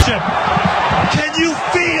celebration. Can you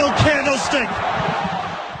feel Candlestick?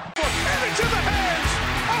 Into the hands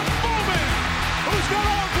of Bowman, who's got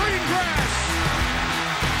all green grass.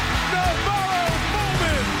 Navarro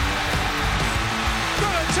Bowman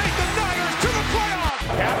gonna take the Niners to the playoffs.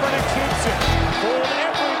 Kaepernick keeps it. Fooled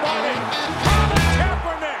everybody. Colin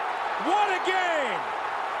Kaepernick. What a game.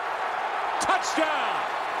 Touchdown.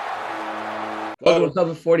 Welcome to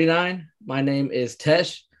Cover 49. My name is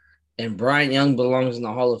Tesh, and Bryant Young belongs in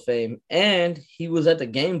the Hall of Fame. And he was at the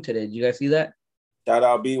game today. Did you guys see that? Shout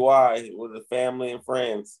out BY with the family and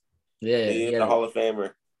friends. Yeah, he is the Hall of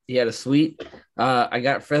Famer. He had a suite. I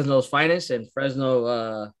got Fresno's finest, and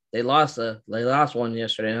Fresno they lost one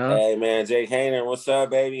yesterday, huh? Hey man, Jake Hayner, what's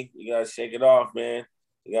up, baby? You gotta shake it off, man.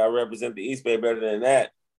 You gotta represent the East Bay better than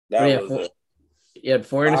that. You had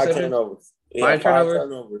four interceptions. Turnovers. Five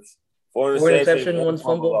turnovers. Four interceptions, one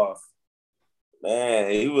fumble loss.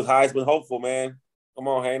 Man, he was Heisman hopeful, man. Come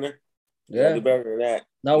on, Hayner. Yeah, do better than that.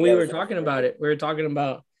 No, we were talking about it. We were talking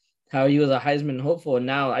about how he was a Heisman hopeful, and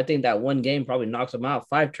now I think that one game probably knocks him out.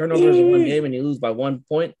 5 turnovers in one game, and you lose by 1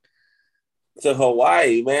 point. To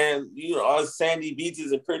Hawaii, man. You know, all sandy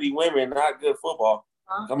beaches and pretty women, not good football.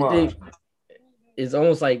 Come on. It's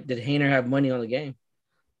almost like, did Hayner have money on the game?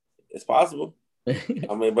 It's possible.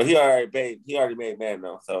 I mean, but he already made man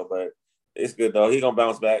though. So, but it's good though. He gonna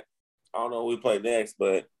bounce back. I don't know who we play next,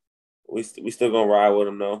 but we still gonna ride with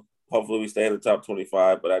him though. Hopefully we stay in the top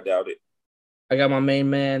 25, but I doubt it. I got my main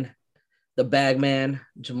man, the bag man,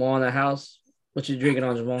 Jamal in the house. What you drinking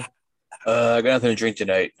on, Jamal? I got nothing to drink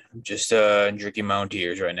tonight. I'm just drinking my own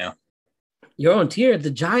tears right now. Your own tear?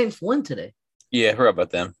 The Giants won today. Yeah, I forgot about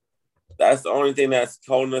them. That's the only thing that's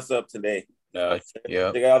holding us up today. Yeah.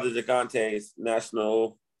 They got the Gigantes,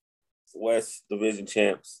 National West Division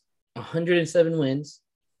champs. 107 wins.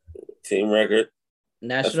 Team record.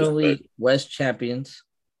 National League West champions.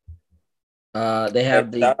 They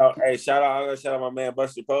have shout out my man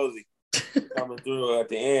Buster Posey coming through at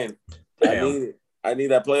the end. I need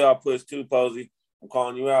that playoff push too, Posey. I'm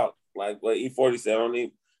calling you out. Like what E40 said, I don't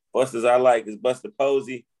need busters I like is Buster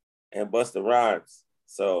Posey and Buster Rhymes.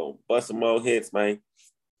 So bust some more hits, man.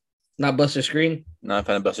 Not Buster Screen? Not a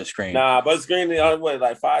fan of Buster Screen. Nah, Buster Screen,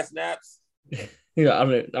 like 5 snaps? Yeah, I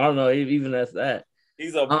don't know. Even that's that.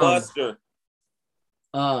 He's a buster.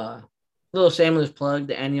 Little shameless plug,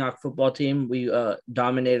 the Antioch football team. We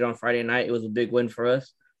dominated on Friday night. It was a big win for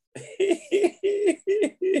us.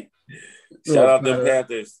 Shout out the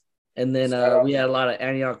Panthers. And then we had a lot of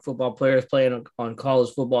Antioch football players playing on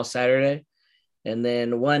college football Saturday. And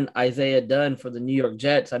then one Isaiah Dunn for the New York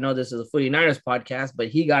Jets. I know this is a 49ers podcast, but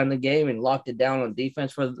he got in the game and locked it down on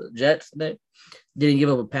defense for the Jets today. Didn't give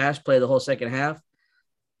up a pass, played the whole second half.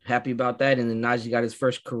 Happy about that. And then Najee got his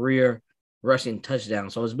first career rushing touchdown.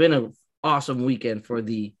 So it's been an awesome weekend for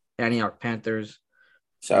the Antioch Panthers.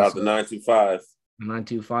 Shout out to 925.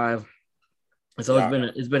 925. So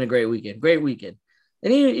it's been a great weekend. Great weekend.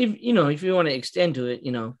 And if you want to extend to it,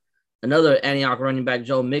 another Antioch running back,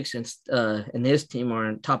 Joe Mixon, and his team are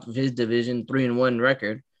on top of his division, 3-1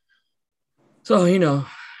 record. So,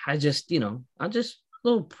 I'm just a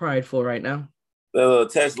little prideful right now. The little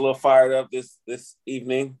Test a little fired up this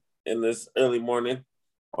evening in this early morning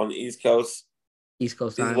on the East Coast. East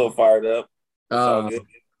Coast time. He's a little fired up.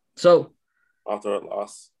 So after a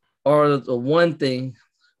loss. Or the one thing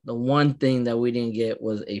that we didn't get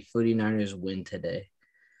was a 49ers win today.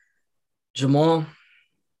 Jamal,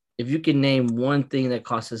 if you can name one thing that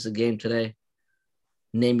cost us a game today,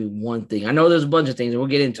 name me one thing. I know there's a bunch of things, and we'll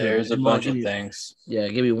get into it. There's a bunch of things. Yeah,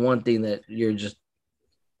 give me one thing that you're just.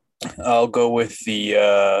 I'll go with the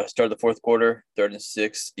start of the fourth quarter, 3rd and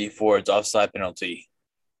 6, D Ford's offside penalty.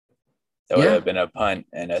 That would have been a punt,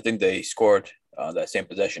 and I think they scored that same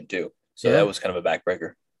possession too. So that was kind of a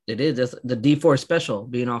backbreaker. It is. That's the D Ford special,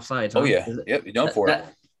 being offside. Oh, yeah. Yep, you're done for it.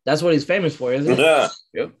 That's what he's famous for, isn't it? Yeah.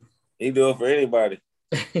 Yep. He do it for anybody.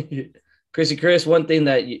 Chris, one thing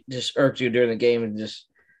that just irked you during the game and just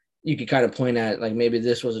you could kind of point at, like maybe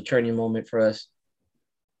this was a turning moment for us.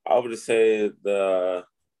 I would just say the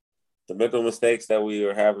mental mistakes that we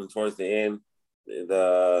were having towards the end,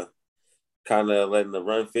 the kind of letting the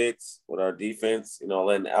run fix with our defense,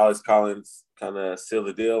 letting Alex Collins kind of seal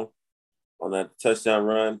the deal on that touchdown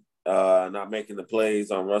run, not making the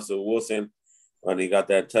plays on Russell Wilson when he got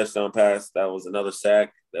that touchdown pass. That was another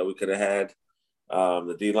sack that we could have had.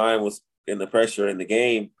 The D-line was in the pressure in the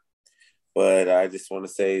game, but I just want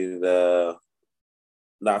to say the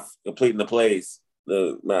not completing the plays,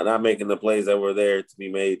 not making the plays that were there to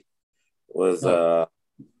be made was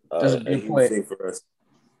that's a good point for us.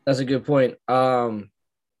 That's a good point.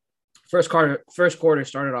 First quarter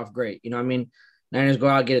started off great. Niners go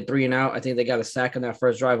out, get a 3 and out. I think they got a sack on that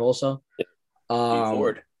first drive also.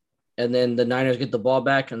 Forward. And then the Niners get the ball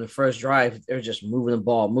back on the first drive. They're just moving the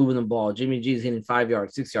ball. Jimmy G's hitting 5-yard,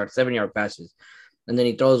 6-yard, 7-yard passes. And then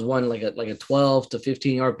he throws one like a 12 to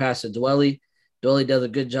 15-yard pass to Dwelly. Dwelly does a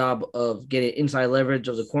good job of getting inside leverage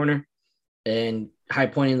of the corner and high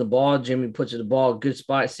pointing the ball. Jimmy puts the ball, good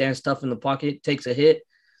spot, stands tough in the pocket, takes a hit,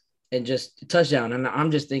 and just touchdown. And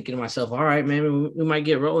I'm just thinking to myself, all right, man, we might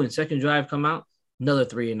get rolling. Second drive, come out, another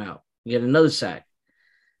 3 and out. We get another sack.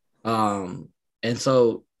 And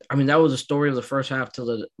so, I mean, that was the story of the first half till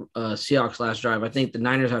the Seahawks last drive. I think the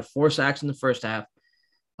Niners had 4 sacks in the first half.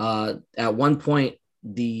 At one point,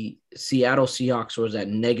 the Seattle Seahawks was at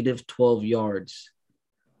negative 12 yards.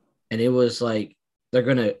 And it was like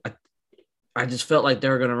I just felt like they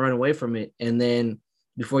were going to run away from it. And then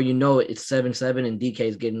before you know it, it's 7-7 and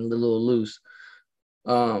DK's getting a little loose.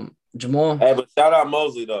 Jamal. Hey, but shout out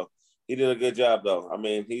Mosley, though. He did a good job, though. I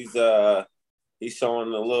mean, he's showing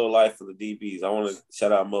a little life for the DBs. I want to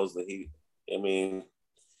shout out Mosley.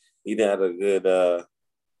 He had a good, a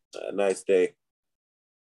nice day.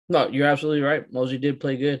 No, you're absolutely right. Mosley did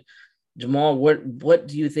play good. Jamal, what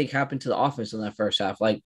do you think happened to the offense in that first half?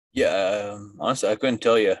 Like, yeah, honestly, I couldn't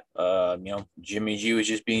tell you. Jimmy G was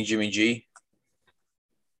just being Jimmy G.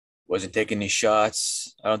 Wasn't taking any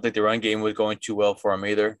shots. I don't think the run game was going too well for him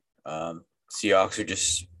either. Seahawks are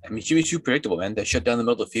just, Jimmy's too predictable, man. They shut down the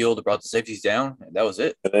middle of the field, they brought the safeties down, and that was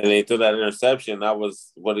it. And then they threw that interception. That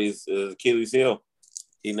was what his Achilles heel.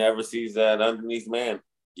 He never sees that underneath man.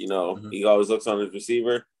 He always looks on his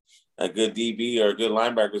receiver. A good DB or a good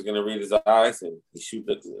linebacker is going to read his eyes and he shoot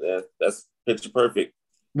it. That's picture perfect.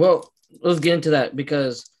 Well, let's get into that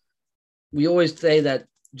because we always say that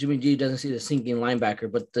Jimmy G doesn't see the sinking linebacker,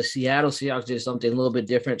 but the Seattle Seahawks did something a little bit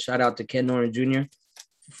different. Shout out to Ken Norton Jr.,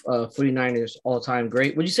 49ers all-time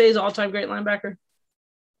great. Would you say he's an all-time great linebacker?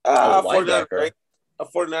 49er great. A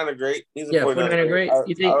 49er great. He's a 49er great. I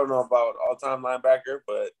don't know about all-time linebacker,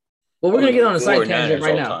 but well, we're gonna get on a side tangent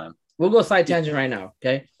right now. We'll go side tangent right now.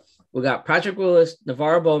 Okay, we got Patrick Willis,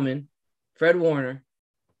 Navarro Bowman, Fred Warner.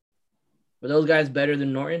 Were those guys better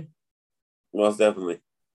than Norton? Most definitely.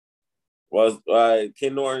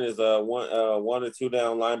 Ken Norton is a 1 or 2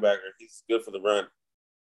 down linebacker. He's good for the run.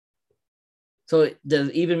 So does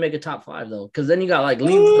it even make a top 5 though? Because then you got like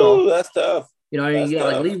Lee Woodall. That's tough. You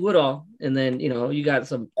got like Lee Woodall, and then you got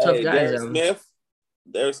some tough guys.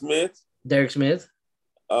 Derek Smith.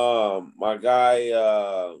 My guy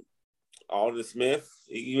Alden Smith.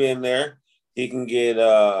 He get in there. He can get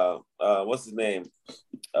what's his name?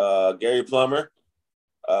 Gary Plummer.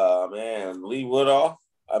 Lee Woodall.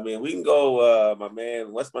 I mean, we can go. My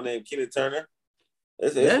man, what's my name? Kenneth Turner.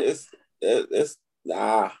 It's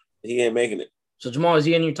he ain't making it. So Jamal, is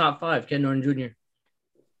he in your top 5? Ken Norton Jr.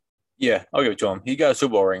 Yeah, I'll give it to him. He got a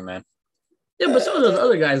Super Bowl ring, man. Yeah, but some of those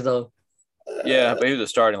other guys though. Yeah, but he was a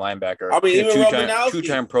starting linebacker. I mean, even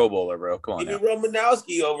two-time Pro Bowler, bro. Come on, even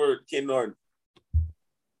Romanowski over Ken Norton.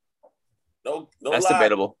 No, that's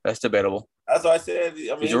debatable. That's debatable. That's what I said. I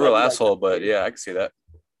mean, he's a real asshole, but yeah, I can see that.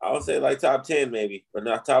 I would say like top 10 maybe, but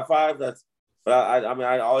not top 5. But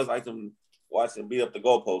I always liked him watching him beat up the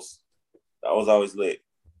goalposts. That was always lit.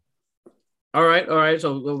 All right.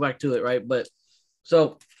 So we'll go back to it, right? But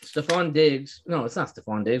so Stephon Diggs. No, it's not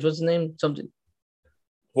Stephon Diggs. What's his name? Something.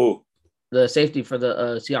 Who? The safety for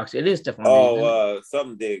the Seahawks. It is Stephon Diggs.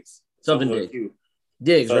 Something Diggs. Something Diggs.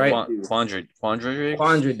 Diggs, right? Quandre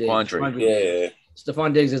Diggs. Yeah.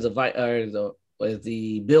 Stephon Diggs is the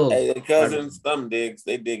Bills. Hey, their cousins, some Diggs.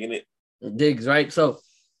 They digging it. Diggs, right? So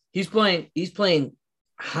he's playing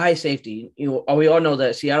high safety. We all know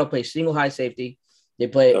that Seattle plays single high safety. They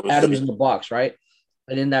play Adams in the box, right?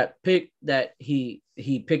 And in that pick that he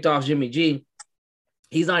picked off Jimmy G,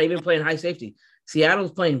 he's not even playing high safety.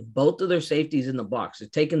 Seattle's playing both of their safeties in the box. They're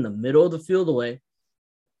taking the middle of the field away.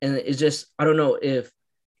 And it's just, I don't know if,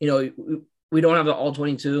 we don't have the all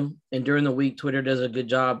 22. And during the week, Twitter does a good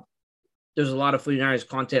job. There's a lot of 49ers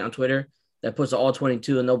content on Twitter that puts the all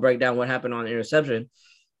 22 and they'll break down what happened on the interception.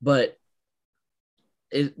 But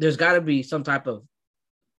there's got to be some type of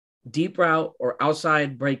deep route or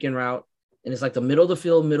outside break-in route. And it's like the middle of the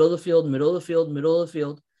field. And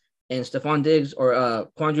Stephon Diggs or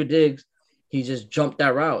Quandre Diggs, he just jumped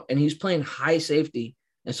that route. And he's playing high safety.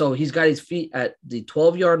 And so he's got his feet at the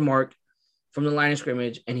 12-yard mark from the line of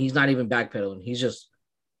scrimmage, and he's not even backpedaling. He's just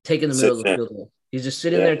taking the middle of the field away. He's just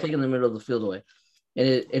sitting there taking the middle of the field away.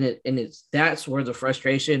 And that's where the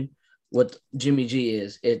frustration with Jimmy G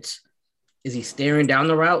is. Is he staring down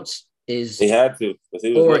the routes? He had to.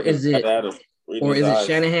 Is it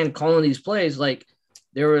Shanahan calling these plays? Like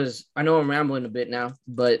I know I'm rambling a bit now,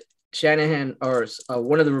 but Shanahan or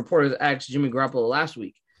one of the reporters asked Jimmy Garoppolo last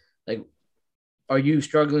week, like, are you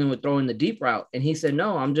struggling with throwing the deep route? And he said,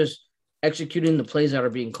 no, I'm just executing the plays that are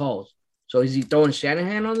being called. So is he throwing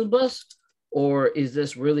Shanahan on the bus, or is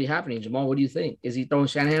this really happening? Jamal, what do you think? Is he throwing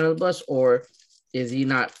Shanahan on the bus, or is he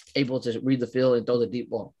not able to read the field and throw the deep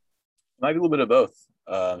ball? Might be a little bit of both.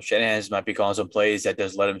 Shanahan might be calling some plays that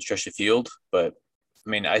does let him stretch the field. But, I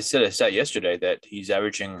mean, I said a stat yesterday that he's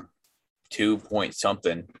averaging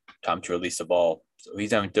 2-point-something time to release the ball. So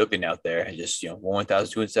he's having dipping out there and just,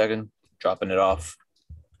 1,002 a second, dropping it off.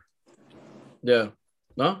 Yeah.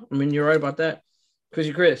 No, I mean, you're right about that.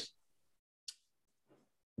 Chris,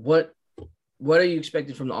 what are you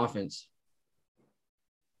expecting from the offense?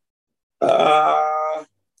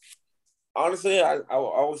 Honestly, I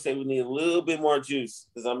would say we need a little bit more juice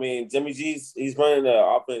because, I mean, Jimmy G's, he's running the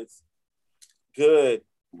offense good,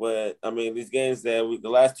 but, I mean, these games the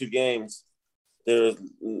last 2 games, there's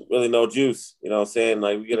really no juice. You know what I'm saying?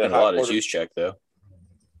 Like, we get a lot of juice check, though.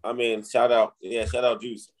 I mean, shout out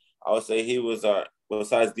Juice. I would say he was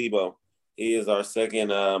besides Debo, he is our second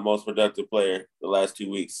most productive player the last 2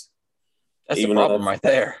 weeks. That's the problem right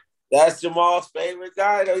there. That's Jamal's favorite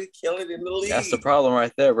guy, though. He's killing in the league. That's the problem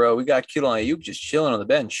right there, bro. We got Kittle and Ayuk just chilling on the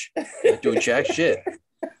bench, not doing jack shit.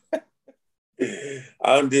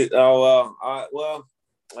 Well,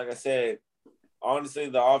 like I said, honestly,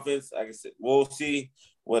 the offense, like I said, we'll see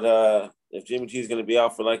what if Jimmy G is going to be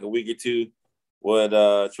out for like a week or two. With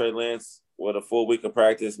Trey Lance with a full week of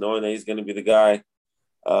practice, knowing that he's going to be the guy.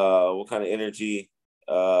 What kind of energy?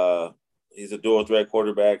 He's a dual threat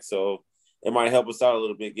quarterback, so it might help us out a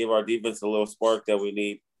little bit, give our defense a little spark that we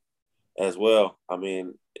need as well. I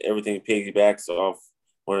mean, everything piggybacks off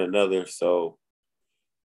one another, so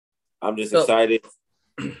I'm just excited.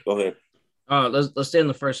 Go ahead. Let's stay in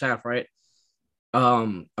the first half, right?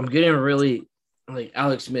 I'm getting really like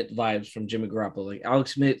Alex Smith vibes from Jimmy Garoppolo. Like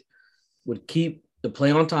Alex Smith would keep the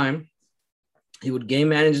play on time. He would game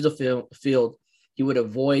manage the field. He would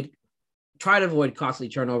try to avoid costly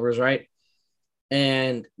turnovers, right?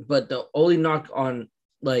 But the only knock on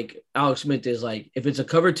like Alex Smith is like if it's a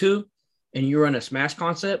cover 2 and you run a smash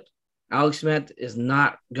concept, Alex Smith is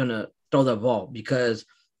not gonna throw that ball because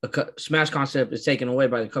a smash concept is taken away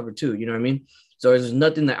by the cover 2. You know what I mean? So there's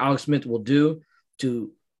nothing that Alex Smith will do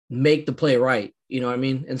to make the play right. You know what I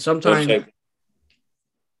mean? And sometimes, say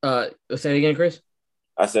it again, Chris.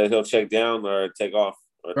 I said he'll check down or take off.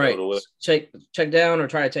 Or right. Check down or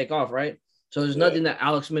try to take off. Right. So there's nothing that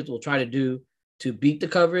Alex Smith will try to do to beat the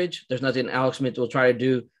coverage. There's nothing Alex Smith will try to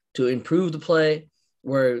do to improve the play.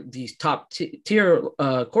 Where these top tier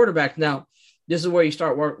quarterbacks now, this is where you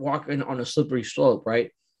start walking on a slippery slope,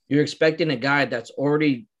 right? You're expecting a guy that's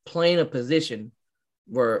already playing a position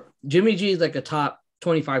where Jimmy G is like a top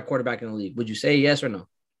 25 quarterback in the league. Would you say yes or no?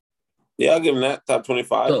 Yeah, I'll give him that, top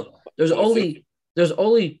 25. So there's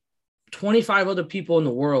only 25 other people in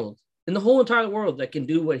the world, in the whole entire world, that can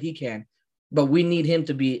do what he can, but we need him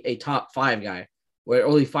to be a top 5 guy, where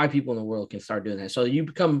only 5 people in the world can start doing that. So you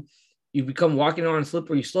become walking on a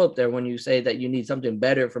slippery slope there when you say that you need something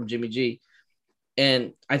better from Jimmy G.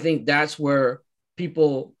 And I think that's where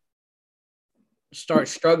people start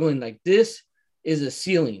struggling. Like, this is a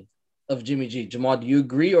ceiling of Jimmy G. Jamal, do you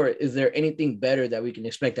agree, or is there anything better that we can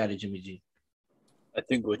expect out of Jimmy G? I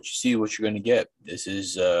think what you're going to get. This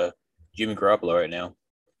is Jimmy Garoppolo right now.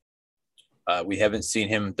 We haven't seen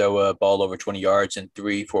him throw a ball over 20 yards in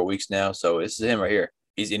 3-4 weeks now. So this is him right here.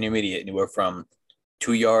 He's intermediate, anywhere from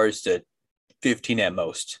 2 yards to 15 at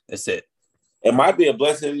most. That's it. It might be a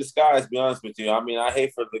blessing in disguise, to be honest with you. I mean, I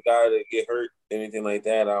hate for the guy to get hurt, anything like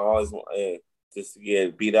that. I always want just to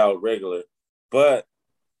get beat out regular. But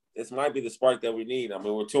this might be the spark that we need. I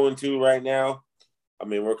mean, we're 2-2 right now. I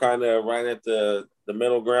mean, we're kind of right at the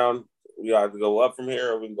middle ground. We either go up from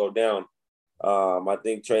here or we can go down. I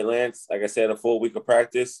think Trey Lance, like I said, a full week of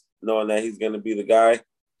practice, knowing that he's going to be the guy,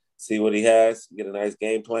 see what he has, get a nice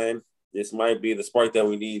game plan. This might be the spark that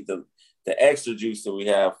we need, the extra juice that we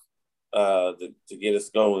have to get us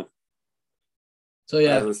going. So,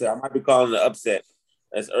 yeah. As I said, I might be calling the upset.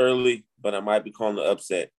 That's early, but I might be calling the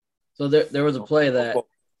upset. So there was a play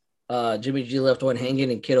that Jimmy G left one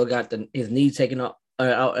hanging and Kittle got his knee taken out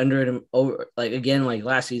under him over like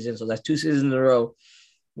last season. So that's 2 seasons in a row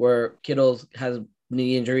where Kittle has a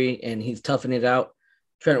knee injury and he's toughing it out.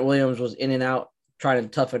 Trent Williams was in and out trying to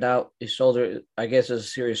tough it out. His shoulder, I guess, there's a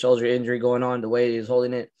serious shoulder injury going on the way he was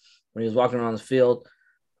holding it when he was walking around the field.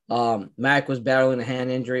 Mac was battling a hand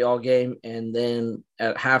injury all game, and then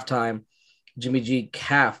at halftime, Jimmy G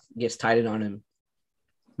calf gets tightened on him.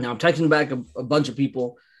 Now I'm texting back a bunch of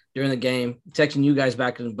people during the game, texting you guys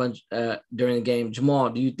back in a bunch during the game. Jamal,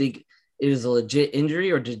 do you think it is a legit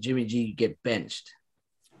injury or did Jimmy G get benched?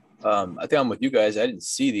 I think I'm with you guys. I didn't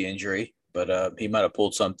see the injury, but he might have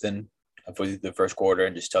pulled something for the first quarter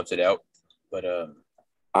and just toughed it out. But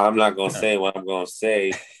I'm not gonna say what I'm gonna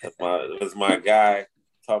say. Because my guy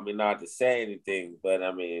told me not to say anything, but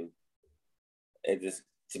I mean, it just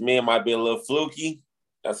to me it might be a little fluky.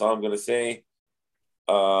 That's all I'm gonna say.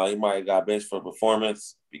 He might have got benched for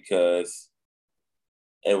performance because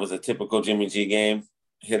it was a typical Jimmy G game,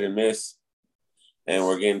 hit and miss, and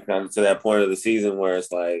we're getting kind of to that point of the season where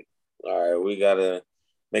it's like, all right, we gotta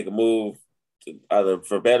make a move, to either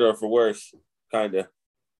for better or for worse, kind of,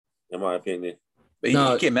 in my opinion. But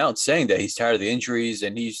he came out saying that he's tired of the injuries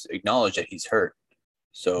and he's acknowledged that he's hurt.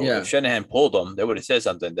 So if Shanahan pulled him, they would have said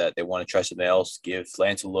something that they want to try something else, give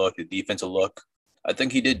Lance a look, the defense a look. I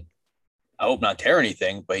think he did. I hope not tear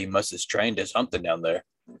anything, but he must have trained to something down there.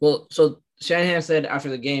 Well, so Shanahan said after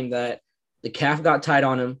the game that the calf got tight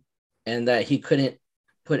on him and that he couldn't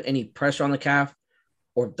put any pressure on the calf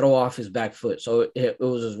or throw off his back foot. So it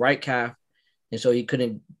was his right calf, and so he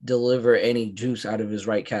couldn't deliver any juice out of his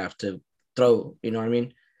right calf to throw, you know what I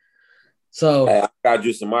mean? So hey, I got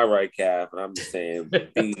juice in my right calf, and I'm just saying,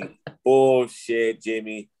 bullshit,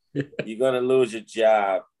 Jimmy. You're gonna lose your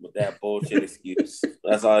job with that bullshit excuse.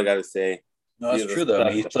 That's all I gotta say. No, that's true though. I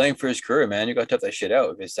mean, he's playing for his career, man. You gotta tough that shit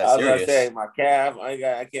out if it's that serious. I was gonna say my calf.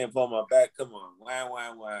 I can't pull my back. Come on,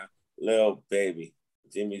 wah, little baby,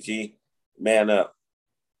 Jimmy G, man up.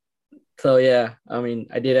 So yeah, I mean,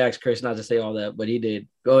 I did ask Chris not to say all that, but he did.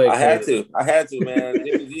 Go ahead. I had to, man.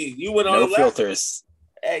 Jimmy G, you went on no filters.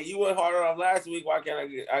 Hey, you went harder on last week. Why can't I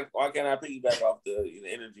piggyback off the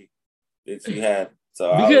energy that you had?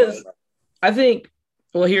 So because I think,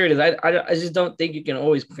 well, here it is. I just don't think you can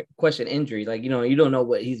always question injury. Like, you know, you don't know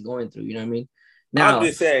what he's going through. You know what I mean? Now, I'm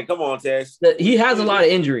just saying, come on, Tesh. He has a lot of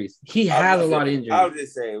injuries. I was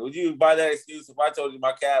just saying, would you buy that excuse if I told you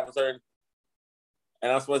my calf was hurting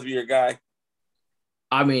and I'm supposed to be your guy?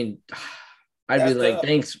 I mean, I'd be like,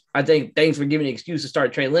 thanks. I think thanks for giving me an excuse to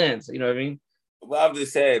start Trey Lance. You know what I mean? Well, I'm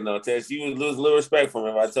just saying, no, Tesh, you would lose a little respect from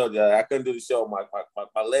him if I told you I couldn't do the show.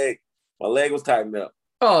 My leg was tightened up.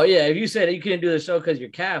 Oh, yeah. If you said you couldn't do the show because your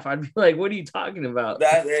calf, I'd be like, what are you talking about?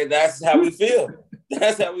 That's how we feel.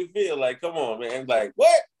 That's how we feel. Like, come on, man. Like,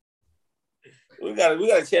 what? We got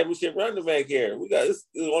a championship run to make here. This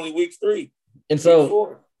is only week 3. And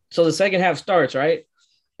so the second half starts, right?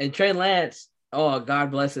 And Trey Lance, oh,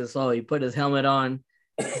 God bless his soul. He put his helmet on,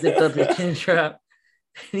 zipped up his chin strap,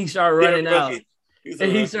 and he started running out.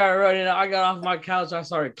 I got off my couch. I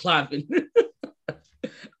started clapping.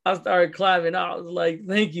 I was like,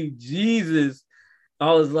 thank you, Jesus.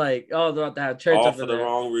 I was like, I was about to have church all up for in the there.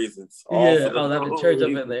 wrong reasons. I was having church up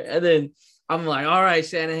in there. And then I'm like, all right,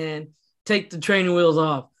 Shanahan, take the training wheels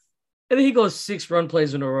off. And then he goes 6 run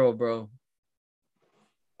plays in a row, bro.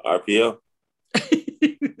 RPO.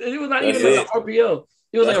 It was not even like an RPO.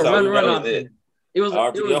 It was like a run option. It was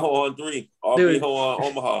RPO on 3. RPO on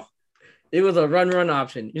Omaha. It was a run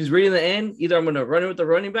option. He's reading the end. Either I'm going to run it with the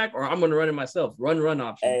running back or I'm going to run it myself. Run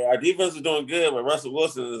option. Hey, our defense is doing good, but Russell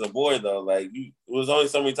Wilson is a boy, though. Like, it was only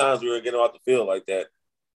so many times we were getting off the field like that.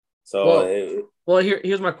 So,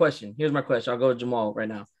 here's my question. I'll go to Jamal right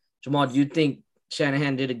now. Jamal, do you think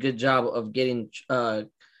Shanahan did a good job of getting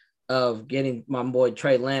my boy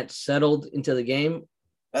Trey Lance settled into the game?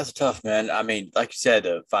 That's tough, man. I mean, like you said,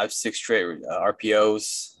 5-6 straight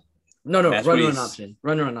RPOs. No, run option.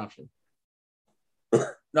 Run option.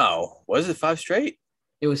 No, was it 5 straight?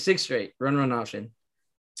 It was 6 straight run option.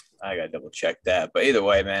 I gotta double check that. But either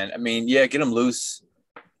way, man. I mean, yeah, get him loose.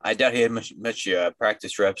 I doubt he had much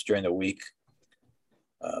practice reps during the week.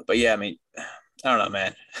 But yeah, I mean, I don't know,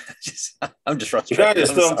 man. I'm just frustrated. You kind of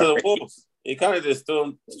just threw him to the Wolves. You kind of just threw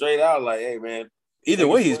him straight out, like, hey, man. Either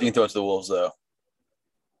way, he's being thrown to the Wolves, though.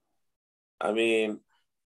 I mean,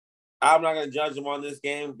 I'm not gonna judge him on this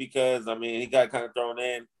game because he got kind of thrown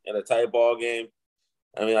in a tight ball game.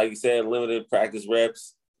 I mean, like you said, limited practice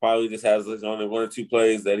reps. Probably just has only 1 or 2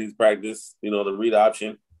 plays that he's practiced. You know, the read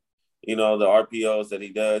option. You know, the RPOs that he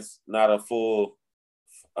does. Not a full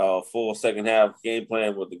second half game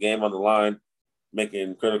plan with the game on the line,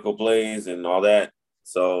 making critical plays and all that.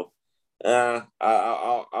 So, I'll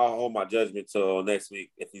hold my judgment till next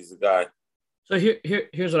week if he's the guy. So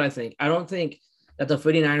here's what I think. I don't think that the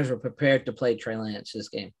 49ers were prepared to play Trey Lance this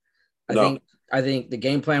game. I think the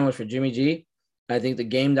game plan was for Jimmy G. I think the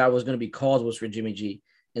game that was going to be called was for Jimmy G.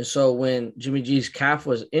 And so when Jimmy G's calf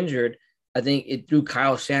was injured, I think it threw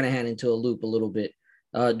Kyle Shanahan into a loop a little bit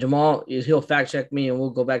Jamal, he'll fact check me and we'll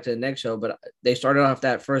go back to the next show. But they started off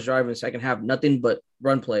that first drive in the second half, nothing but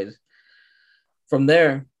run plays. From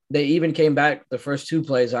there, they even came back the first two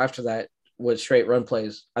plays after that with straight run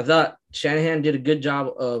plays. I thought Shanahan did a good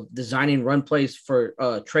job of designing run plays for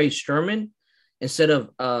Trey Sermon instead of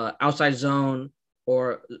outside zone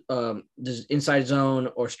or this inside zone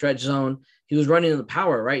or stretch zone. He was running the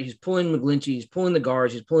power, right? He's pulling McGlinchey, he's pulling the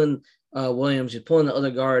guards, he's pulling Williams, he's pulling the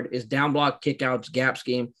other guard. Is down block, kickouts, gap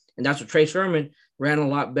scheme. And that's what Trey Sermon ran a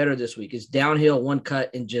lot better this week. It's downhill, one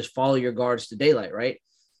cut, and just follow your guards to daylight, right?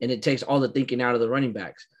 And it takes all the thinking out of the running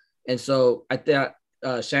backs. And so I thought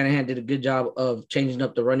Shanahan did a good job of changing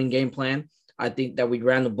up the running game plan. I think that we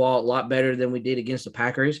ran the ball a lot better than we did against the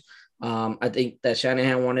Packers. I think that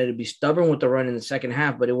Shanahan wanted to be stubborn with the run in the second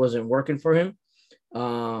half, but it wasn't working for him.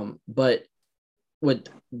 But with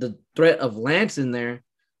the threat of Lance in there,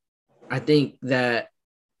 I think that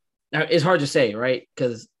now it's hard to say, right?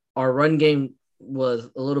 Because our run game was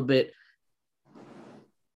a little bit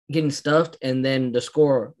getting stuffed, and then the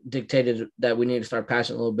score dictated that we need to start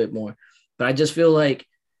passing a little bit more. But I just feel like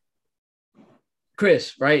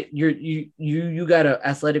Chris, right? You got an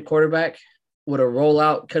athletic quarterback. Would a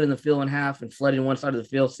rollout, cutting the field in half and flooding one side of the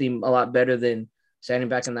field seem a lot better than standing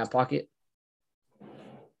back in that pocket?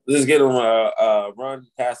 Just give him a run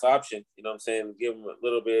pass option. You know what I'm saying? Give him a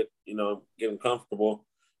little bit, get him comfortable,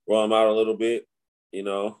 roll him out a little bit, give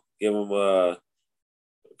him a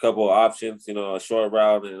couple of options, a short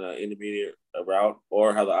route and an intermediate route,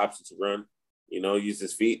 or have the option to run, use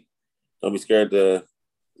his feet. Don't be scared to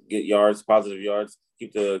get yards, positive yards,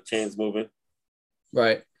 keep the chains moving.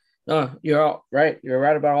 Right. No, you're all right. You're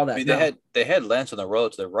right about all that. I mean, they had Lance on the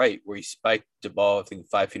road to the right where he spiked the ball, I think,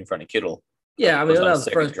 5 feet in front of Kittle. Yeah, I mean, that was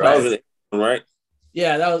the first drive. Right?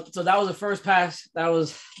 Yeah, that was the first pass. That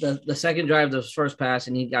was the second drive, the first pass,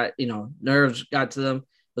 and he got, nerves got to them. It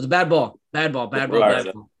was a bad ball. Bad ball.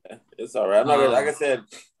 It's all right. Like I said,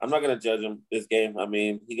 I'm not gonna judge him this game. I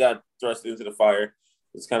mean, he got thrust into the fire.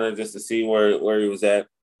 It's kind of just to see where he was at.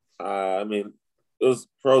 I mean, it was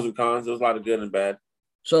pros and cons. There was a lot of good and bad.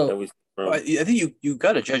 So I think you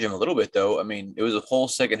got to judge him a little bit, though. I mean, it was a whole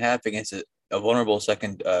second half against a vulnerable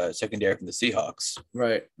secondary from the Seahawks.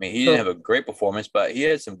 Right. I mean, he didn't have a great performance, but he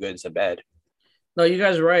had some good and some bad. No, you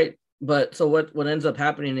guys are right. But so what ends up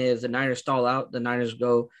happening is the Niners stall out. The Niners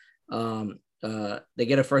go, they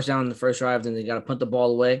get a first down in the first drive, then they got to punt the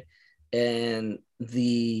ball away. And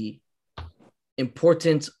the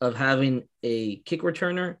importance of having a kick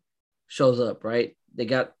returner shows up, right?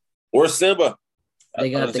 Or Simba. They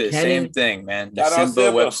got the same thing, man.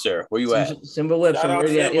 Simba Webster. Where you at? Simba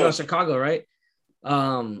Webster. Chicago, right?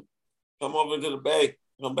 Come over to the Bay.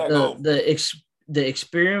 Come back home. The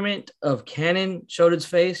experiment of Cannon showed its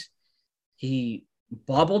face. He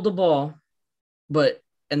bobbled the ball,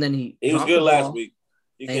 and then he was good last week.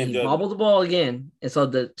 He bobbled the ball again, and so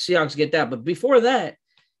the Seahawks get that. But before that,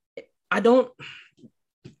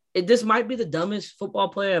 this might be the dumbest football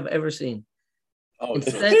play I've ever seen. Oh,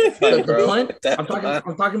 the punt.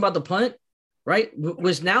 I'm talking about the punt, right?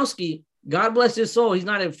 Wisnowski, God bless his soul, he's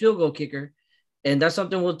not a field goal kicker, and that's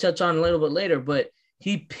something we'll touch on a little bit later. But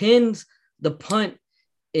he pins the punt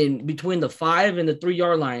in between the 5 and the 3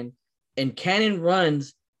 yard line, and Cannon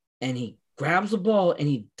runs and he grabs the ball and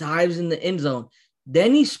he dives in the end zone.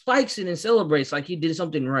 Then he spikes it and celebrates like he did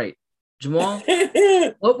something right. Jamal,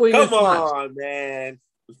 what were your thoughts? Come on, man.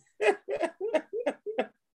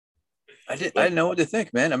 I didn't know what to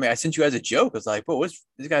think, man. I mean, I sent you guys a joke. I was like, what's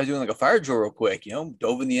this guy doing, like a fire drill real quick?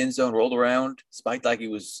 Dove in the end zone, rolled around, spiked like he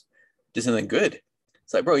was did something good.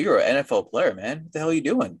 It's like, bro, you're an NFL player, man. What the hell are you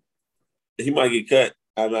doing? He might get cut.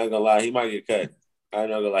 I'm not gonna lie. He might get cut. I'm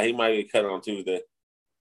not gonna lie. He might get cut on Tuesday.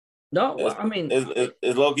 No,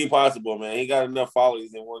 it's low key possible, man. He got enough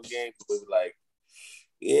followers in one game to be like,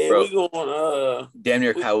 yeah, bro, we going damn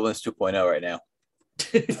near Kyle Williams 2.0 right now.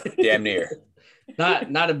 Damn near.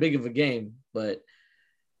 Not a big of a game, but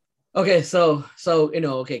okay. So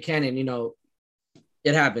Cannon,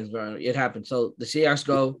 it happens, bro. It happens. So the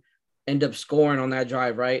Seahawks end up scoring on that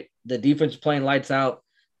drive, right? The defense playing lights out.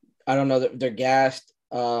 I don't know, they're gassed.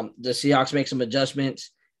 The Seahawks make some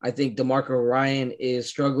adjustments. I think DeMarco Ryan is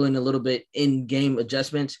struggling a little bit in game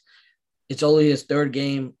adjustments. It's only his third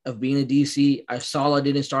game of being a DC. Saleh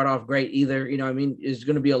didn't start off great either. It's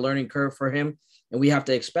going to be a learning curve for him, and we have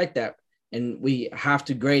to expect that. And we have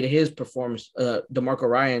to grade his performance, DeMarco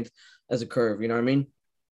Ryan's, as a curve. You know what I mean?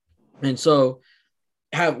 And so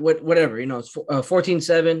whatever. It's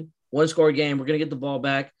 14-7, one-score game. We're going to get the ball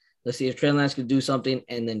back. Let's see if Trey Lance can do something.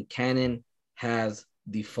 And then Cannon has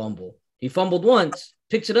the fumble. He fumbled once,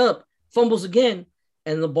 picks it up, fumbles again,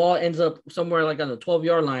 and the ball ends up somewhere like on the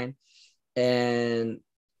 12-yard line, and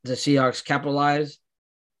the Seahawks capitalize.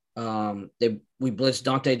 We blitz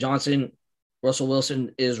Dante Johnson. Russell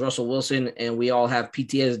Wilson is Russell Wilson, and we all have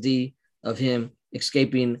PTSD of him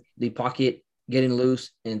escaping the pocket, getting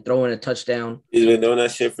loose, and throwing a touchdown. He's been doing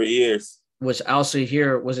that shit for years. Which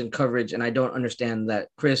Al-Shahir was in coverage, and I don't understand that.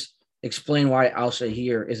 Chris, explain why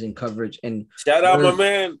Al-Shahir is in coverage. And shout out my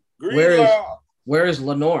man, where is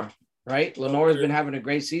Lenoir, right? Lenoir has been having a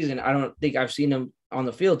great season. I don't think I've seen him on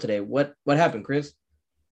the field today. What happened, Chris?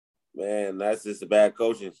 Man, that's just a bad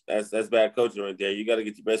coaching. That's bad coaching right there. You got to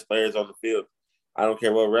get your best players on the field. I don't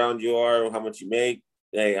care what round you are or how much you make.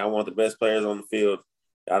 Hey, I want the best players on the field.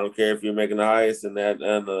 I don't care if you're making the highest in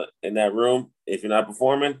that room. If you're not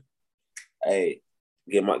performing, hey,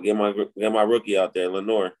 get my rookie out there,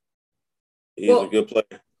 Lenoir. He's a good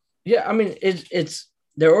player. Yeah, I mean it's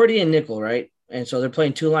they're already in nickel, right? And so they're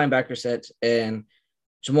playing 2 linebacker sets, and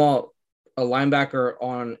Jamal, a linebacker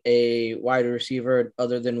on a wide receiver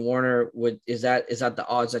other than Warner, is that the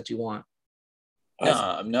odds that you want? No,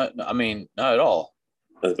 I'm not. I mean, not at all.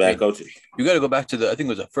 That's bad coaching. You got to go back to I think it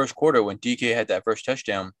was the first quarter when DK had that first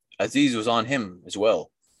touchdown. Aziz was on him as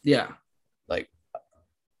well. Yeah. Like,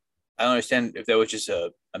 I don't understand if that was just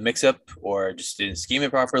a mix-up or just didn't scheme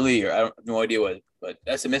it properly, or I have no idea what. But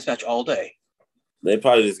that's a mismatch all day. They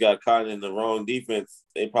probably just got caught in the wrong defense.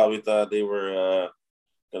 They probably thought they were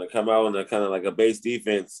going to come out in a kind of like a base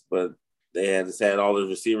defense, but they just had all the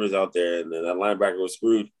receivers out there, and then that linebacker was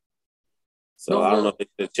screwed. So I don't know if they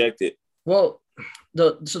should have checked it. Well,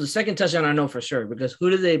 the second touchdown I know for sure, because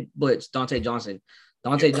who did they blitz? Dante Johnson.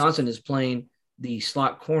 Dante Johnson is playing the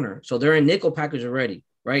slot corner. So they're in nickel package already,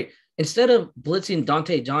 right? Instead of blitzing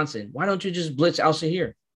Dante Johnson, why don't you just blitz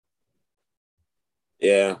Al-Shahir?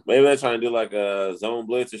 Yeah, maybe they're trying to do like a zone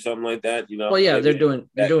blitz or something like that, you know. Well, yeah, they're doing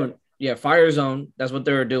fire zone. That's what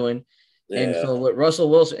they're doing. Yeah. And so with Russell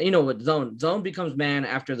Wilson, with zone becomes man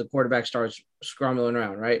after the quarterback starts scrambling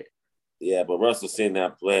around, right? Yeah, but Russell's seen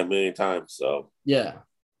that play a million times, so. Yeah.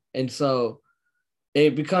 And so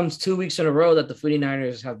it becomes 2 weeks in a row that the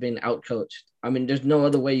 49ers have been outcoached. I mean, there's no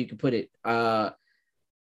other way you can put it. I'll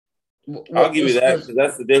give you that, because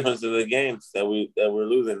that's the difference of the games that we're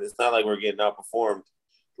losing. It's not like we're getting outperformed,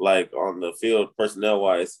 like on the field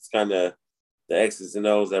personnel-wise. It's kind of the X's and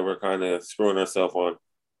O's that we're kind of screwing ourselves on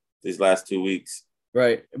these last 2 weeks.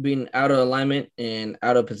 Right, being out of alignment and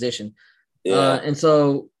out of position. Yeah. And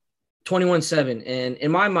so 21-7. And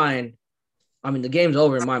in my mind, I mean, the game's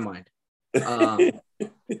over in my mind.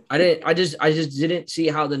 I just didn't see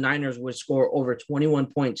how the Niners would score over 21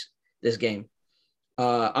 points this game.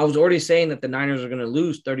 I was already saying that the Niners are going to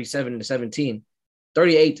lose 37-17,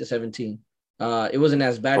 38-17. It wasn't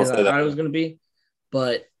as bad as I thought it was going to be,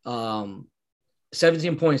 but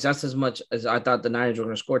 17 points, that's as much as I thought the Niners were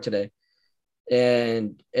going to score today.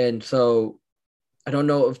 And so I don't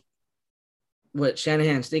know if what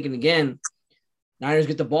Shanahan's thinking again. Niners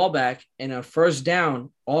get the ball back and a first down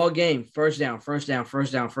all game, first down.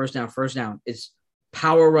 It's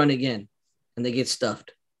power run again, and they get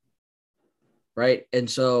stuffed. Right. And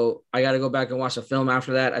so I got to go back and watch the film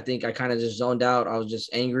after that. I think I kind of just zoned out. I was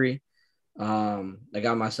just angry. I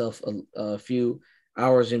got myself a few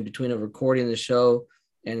hours in between of recording the show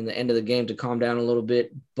and the end of the game to calm down a little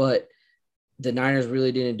bit. But the Niners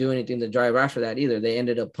really didn't do anything to drive after that either. They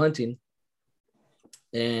ended up punting.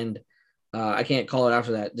 And I can't call it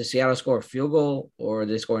after that. Did Seattle score a field goal or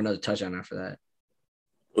did they score another touchdown after that?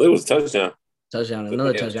 Well, it was a touchdown.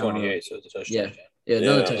 Another touchdown. 28, so it's a touchdown. Yeah,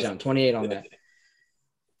 another touchdown. 28 on that.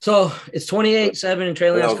 So it's 28-7, and Trey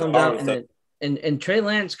Lance comes out, and Trey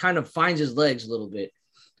Lance kind of finds his legs a little bit.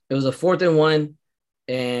 It was a 4th and 1,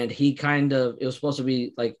 and it was supposed to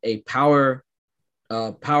be like a power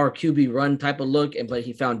QB run type of look, but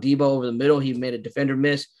he found Debo over the middle. He made a defender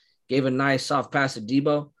miss, gave a nice soft pass to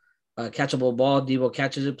Debo, catchable ball. Debo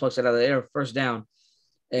catches it, plucks it out of the air, first down,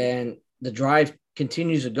 and the drive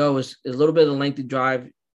continues to go. It's a little bit of a lengthy drive.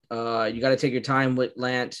 You got to take your time with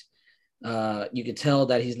Lance. You could tell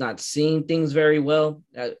that he's not seeing things very well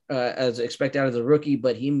as expected out of the rookie,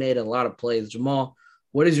 but he made a lot of plays. Jamal,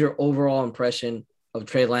 what is your overall impression of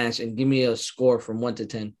Trey Lance? And give me a score from 1 to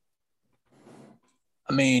 10.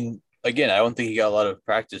 I mean, again, I don't think he got a lot of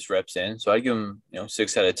practice reps in, so I'd give him,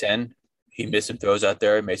 6 out of 10. He missed some throws out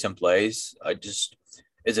there, made some plays.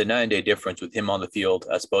 It's a 9-day difference with him on the field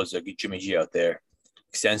as opposed to Jimmy G out there.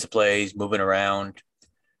 Extends the plays, moving around,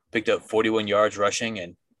 picked up 41 yards rushing,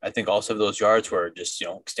 and I think also those yards were just,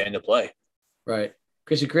 extended play. Right.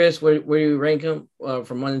 Chris, where do you rank him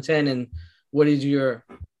from 1 to 10? And what is your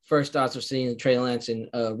first thoughts of seeing Trey Lance in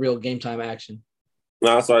real game time action?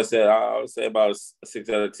 No, that's what I said. I would say about a 6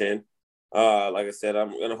 out of 10. Like I said,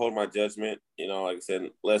 I'm gonna hold my judgment. Like I said,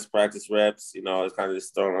 less practice reps. It's kind of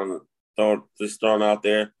just thrown out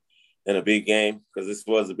there in a big game because this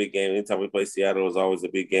was a big game. Anytime we play Seattle, it was always a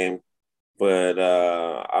big game. But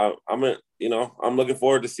I'm looking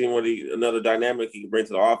forward to seeing another dynamic he can bring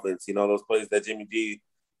to the offense. Those plays that Jimmy G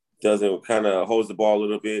doesn't kind of holds the ball a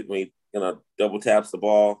little bit when he double taps the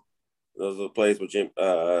ball. Those are the plays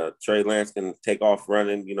where Trey Lance can take off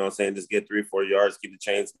running, just get 3-4 yards, keep the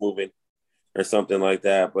chains moving or something like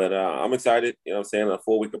that. But I'm excited, a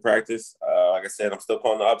full week of practice. Like I said, I'm still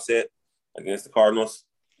calling the upset against the Cardinals.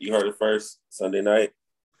 You heard it first, Sunday night.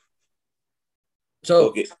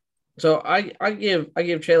 So I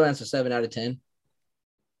give Trey Lance a 7 out of 10.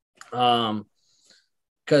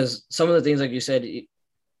 Because some of the things, like you said,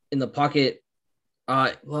 in the pocket,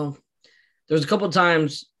 there's a couple of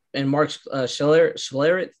times, and Mark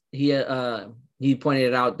Schlereth, he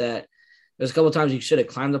pointed out that there's a couple of times you should have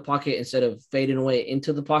climbed the pocket instead of fading away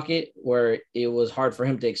into the pocket where it was hard for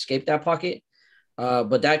him to escape that pocket.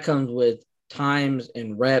 But that comes with times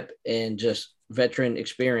and rep and just veteran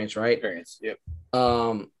experience, right? Experience, yep.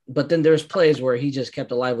 But then there's plays where he just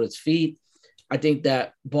kept alive with his feet. I think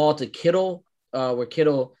that ball to Kittle, where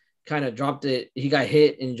Kittle kind of dropped it, he got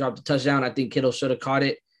hit and dropped the touchdown. I think Kittle should have caught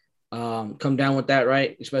it. Come down with that,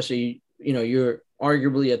 right? Especially, you're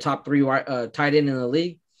arguably a top 3 tight end in the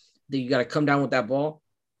league. That you got to come down with that ball.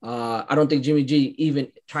 I don't think Jimmy G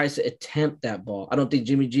even tries to attempt that ball. I don't think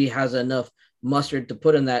Jimmy G has enough mustard to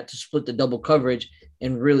put in that to split the double coverage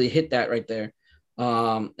and really hit that right there.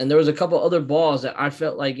 And there was a couple other balls that I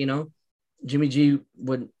felt like, Jimmy G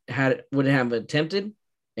wouldn't have attempted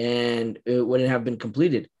and it wouldn't have been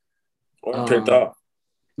completed. Or picked off.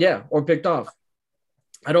 Yeah, or picked off.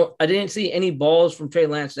 I didn't see any balls from Trey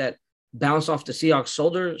Lance that bounced off the Seahawks'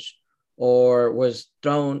 shoulders or was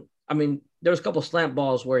thrown. I mean, there was a couple slant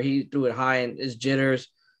balls where he threw it high and his jitters,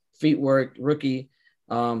 feet work, rookie.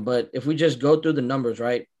 But if we just go through the numbers,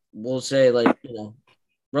 right, we'll say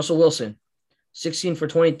Russell Wilson, 16 for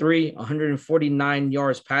 23, 149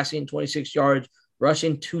 yards passing, 26 yards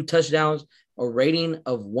rushing, 2 touchdowns, a rating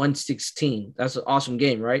of 116. That's an awesome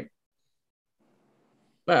game, right?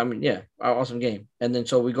 But I mean, yeah, awesome game. And then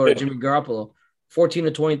so we go to Jimmy Garoppolo, 14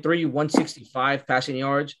 to 23, 165 passing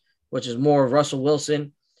yards, which is more of Russell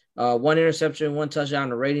Wilson. 1 interception, 1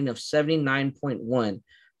 touchdown, a rating of 79.1.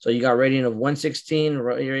 So you got rating of 116,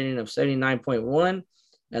 rating of 79.1.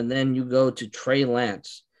 And then you go to Trey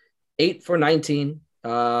Lance, 8 for 19.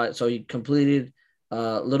 So he completed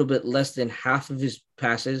a little bit less than half of his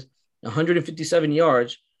passes, 157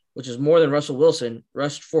 yards, which is more than Russell Wilson,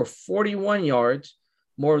 rushed for 41 yards,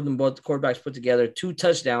 more than both quarterbacks put together, 2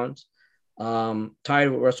 touchdowns, tied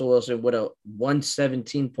with Russell Wilson with a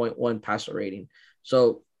 117.1 passer rating.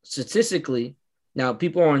 So statistically, now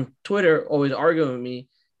people on Twitter always arguing with me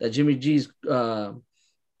that Jimmy G's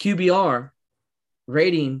QBR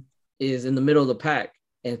rating is in the middle of the pack.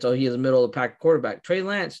 And so he is a middle of the pack quarterback. Trey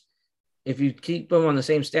Lance, if you keep him on the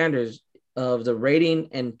same standards of the rating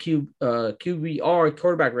and QBR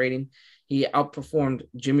quarterback rating, he outperformed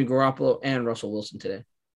Jimmy Garoppolo and Russell Wilson today.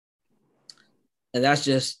 And that's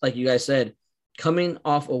just, like you guys said, coming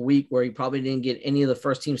off a week where he probably didn't get any of the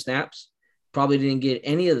first team snaps, probably didn't get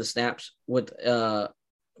any of the snaps with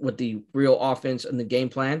the real offense and the game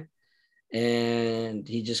plan. And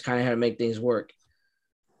he just kind of had to make things work.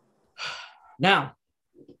 Now,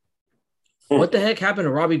 what the heck happened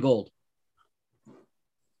to Robbie Gould?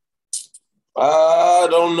 I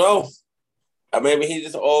don't know. Maybe he's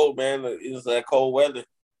just old, man. It was that cold weather.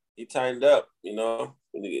 He tightened up, you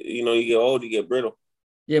get old, you get brittle.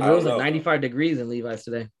 Yeah, but it was like 95 degrees in Levi's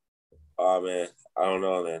today. Oh man, I don't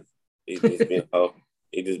know, man. He's just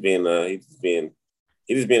being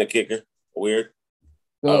a kicker. Weird.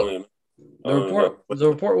 Well, the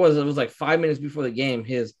report was it was like 5 minutes before the game,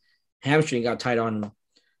 his hamstring got tight on him.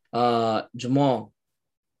 Jamal,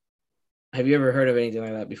 have you ever heard of anything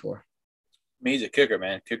like that before? I mean, he's a kicker,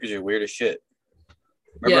 man. Kickers are weird as shit.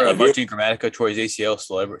 Remember Martin Gramatica tore his ACL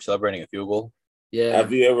celebrating a field goal? Yeah.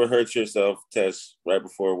 Have you ever hurt yourself test right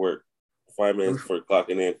before work? 5 minutes before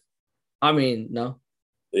clocking in? I mean, no.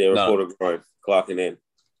 You ever pulled a groin clocking in?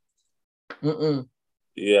 Mm-mm.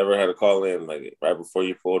 You ever had to call in like right before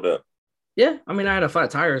you pulled up? Yeah. I mean, I had a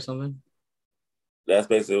flat tire or something. That's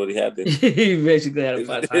basically what he had to. He basically had a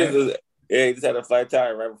flat tire. Yeah, he just had a flat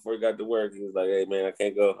tire right before he got to work. He was like, hey, man, I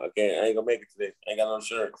can't go. I ain't going to make it today. I ain't got no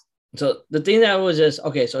insurance. So the thing that was just,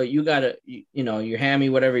 okay, so you got to, your hammy,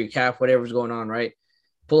 whatever, your calf, whatever's going on, right?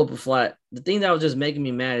 Pull up a flat. The thing that was just making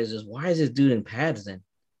me mad is just, why is this dude in pads then?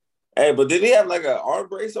 Hey, but did he have like an arm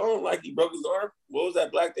brace on? Like he broke his arm? What was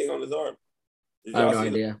that black thing on his arm? Did I have y'all no see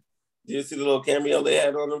idea. Did you see the little cameo they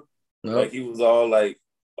had on him? Nope. Like he was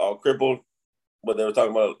all crippled, but they were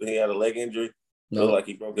talking about he had a leg injury. Nope. Like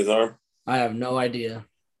he broke his arm. I have no idea.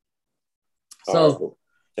 All So right, cool.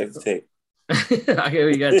 Check the tape. I hear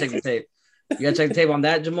you gotta check the tape. You gotta check the tape on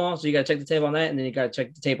that, Jamal. So you gotta check the tape on that, and then you gotta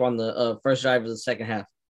check the tape on the first drive of the second half.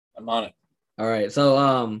 I'm on it. All right.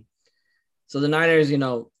 So the Niners,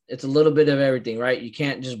 it's a little bit of everything, right? You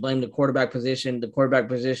can't just blame the quarterback position. The quarterback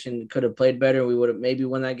position could have played better. We would have maybe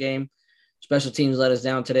won that game. Special teams let us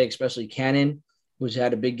down today, especially Cannon, which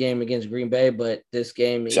had a big game against Green Bay, but this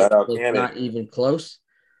game was not even close.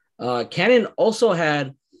 Cannon also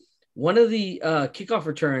had one of the kickoff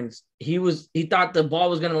returns. He thought the ball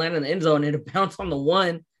was going to land in the end zone, and it bounced on the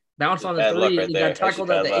 1, bounced on the 3, and he got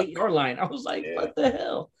tackled at the 8-yard line. I was like, what the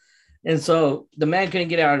hell? And so the man couldn't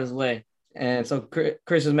get out of his way. And so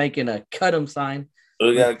Chris is making a cut him sign.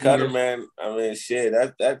 We got to cut him, man. I mean, shit,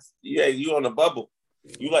 that's you on the bubble.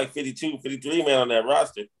 You like 52, 53 man on that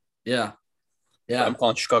roster. Yeah. I'm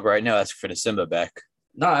calling Chicago right now, asking for the Simba back.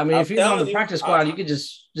 No, I mean, if he's on the practice squad, you could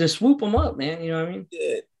just swoop him up, man. You know what I mean?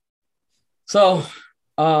 Yeah. So,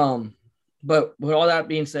 but with all that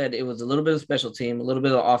being said, it was a little bit of special team, a little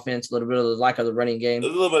bit of offense, a little bit of the lack of the running game. A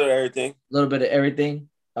little bit of everything.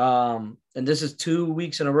 And this is 2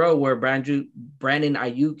 weeks in a row where Brandon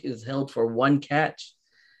Ayuk is held for 1 catch.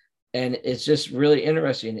 And it's just really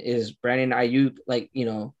interesting is Brandon Ayuk,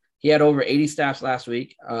 he had over 80 snaps last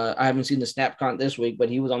week. I haven't seen the snap count this week, but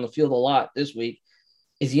he was on the field a lot this week.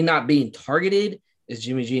 Is he not being targeted? Is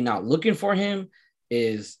Jimmy G not looking for him?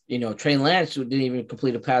 Is, Trey Lance, who didn't even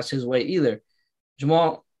complete a pass his way either.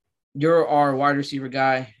 Jamal, you're our wide receiver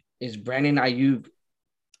guy. Is Brandon Ayuk?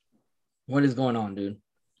 What is going on, dude?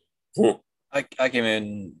 I can't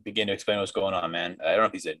even begin to explain what's going on, man. I don't know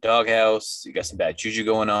if he's at doghouse. You got some bad juju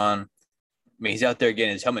going on. I mean, he's out there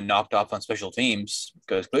getting his helmet knocked off on special teams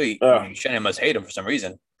because clearly Shannon must hate him for some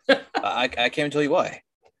reason. I can't even tell you why.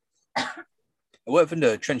 What happened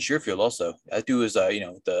to Trent Sherfield also? That dude was,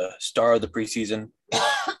 the star of the preseason.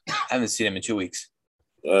 I haven't seen him in 2 weeks.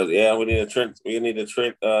 We need a Trent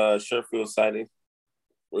Sherfield sighting.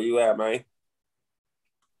 Where you at, man?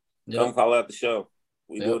 Yep. Come call out the show.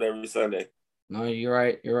 We do it every Sunday. No, you're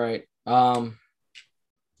right.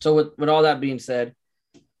 So with all that being said,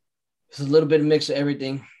 it's a little bit of mix of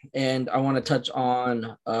everything, and I want to touch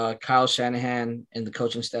on Kyle Shanahan and the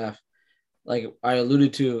coaching staff. Like I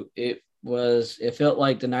alluded to, it felt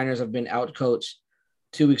like the Niners have been out-coached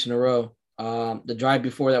 2 weeks in a row. The drive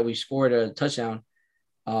before that, we scored a touchdown.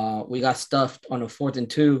 We got stuffed on a 4th and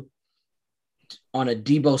 2 on a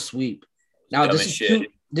Debo sweep. Now this is 2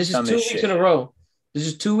 weeks in a row. This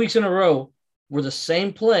is 2 weeks in a row where the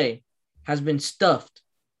same play has been stuffed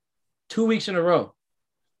 2 weeks in a row.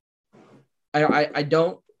 I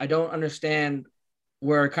don't understand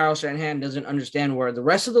where Kyle Shanahan doesn't understand where the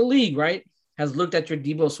rest of the league, right, has looked at your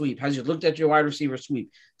Debo sweep, has looked at your wide receiver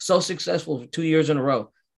sweep. So successful for 2 years in a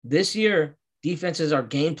row. This year, defenses are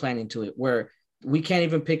game planning to it where we can't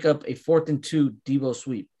even pick up a 4th and 2 Debo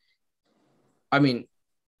sweep. I mean,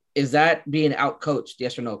 is that being out-coached?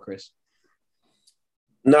 Yes or no, Chris?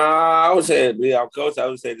 Nah, I would say be out-coached. I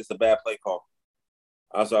would say it's a bad play call.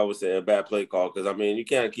 Also, I would say a bad play call because, I mean, you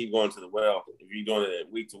can't keep going to the well. If you're doing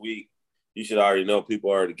it week to week, you should already know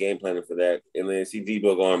people are already game planning for that. And then see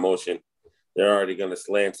Debo go in motion. They're already going to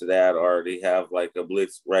slant to that or already have like a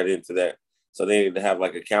blitz right into that. So they need to have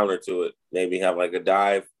like a counter to it. Maybe have like a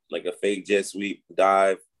dive, like a fake jet sweep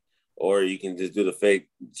dive, or you can just do the fake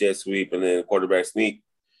jet sweep and then quarterback sneak,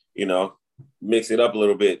 mix it up a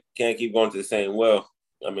little bit. Can't keep going to the same well.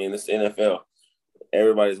 I mean, it's the NFL.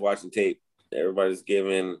 Everybody's watching tape. Everybody's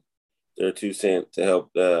giving their 2 cents to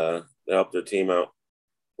help their team out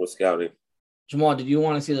with scouting. Jamal, did you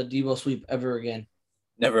want to see the Debo sweep ever again?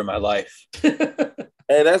 Never in my life. Hey,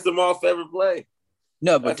 that's the most favorite play.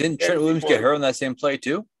 No, but didn't Trent Williams get hurt on that same play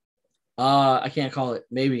too? I can't call it.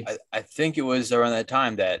 Maybe. I think it was around that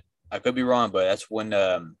time that I could be wrong, but that's when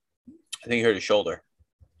I think he hurt his shoulder.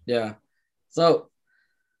 Yeah. So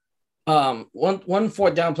one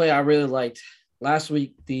 4th down play I really liked. Last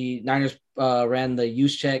week, the Niners ran the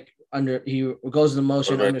use check he goes into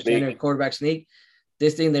motion under center, quarterback sneak.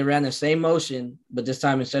 This thing, they ran the same motion, but this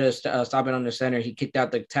time instead of stopping under center, he kicked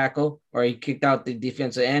out the tackle or he kicked out the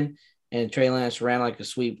defensive end, and Trey Lance ran like a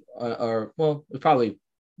sweep we probably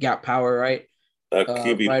got power, right?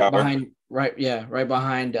 QB right power. Right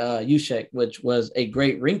behind Juszczyk, which was a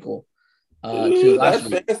great wrinkle. That's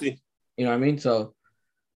fancy. You know what I mean? So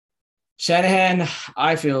Shanahan,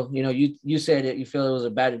 I feel, you said it, you feel it was a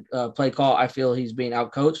bad play call. I feel he's being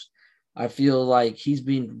outcoached. I feel like he's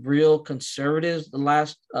been real conservative the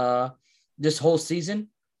last this whole season.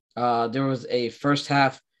 There was a first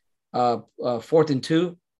half 4th and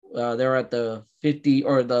 2. They're at the 50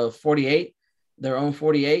 or the 48, their own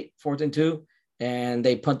 48, 4th and 2, and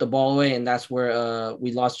they punt the ball away, and that's where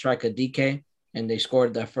we lost track of DK, and they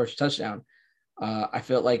scored that first touchdown. I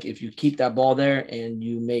felt like if you keep that ball there and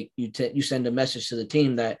you send a message to the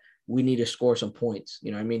team that we need to score some points.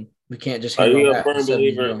 You know what I mean? We can't just Are hang on you a that. firm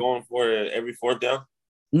believer going for it every 4th down?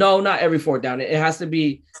 No, not every 4th down. It has to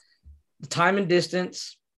be time and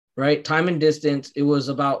distance, right? Time and distance. It was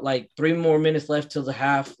about like 3 more minutes left till the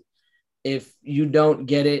half. If you don't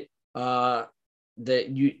get it, the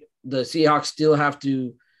Seahawks still have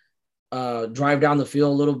to drive down the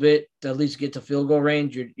field a little bit to at least get to field goal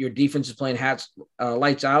range. Your defense is playing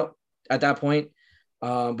lights out at that point.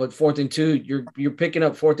 But 4th and 2, you're picking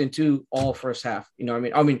up 4th and 2 all first half. You know what I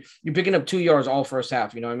mean? I mean, you're picking up 2 yards all first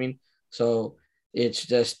half. You know what I mean? So it's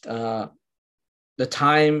just the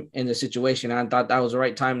time and the situation. I thought that was the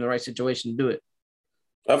right time, the right situation to do it.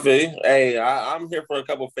 I feel you. Hey, I'm here for a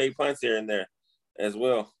couple of fake punts here and there as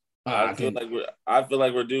well. I feel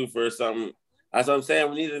like we're due for something. That's what I'm saying.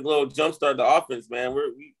 We need a little jumpstart the offense, man.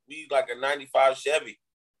 We like a 95 Chevy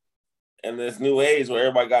in this new age where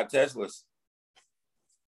everybody got Teslas.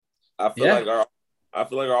 I feel like our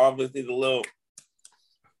offense needs a little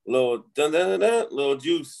little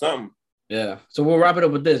juice, something. Yeah. So we'll wrap it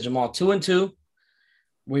up with this, Jamal. 2 and 2.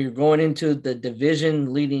 We're going into the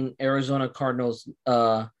division leading Arizona Cardinals.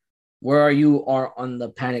 Where are you on the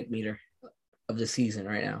panic meter of the season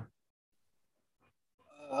right now?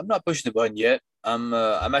 I'm not pushing the button yet. I'm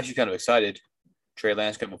actually kind of excited. Trey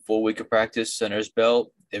Lance got a full week of practice under his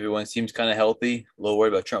belt. Everyone seems kind of healthy. A little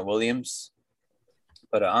worried about Trent Williams,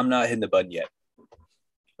 but I'm not hitting the button yet.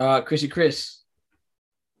 Chris,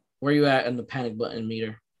 where are you at on the panic button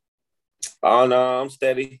meter? Oh no, I'm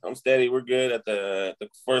steady. We're good at the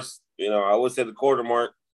first. I would say the quarter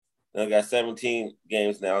mark. I got 17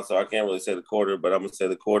 games now, so I can't really say the quarter, but I'm gonna say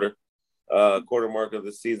the quarter. Quarter mark of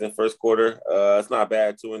the season, first quarter. It's not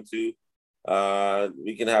bad, 2 and 2.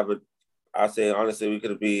 We can have I say honestly, we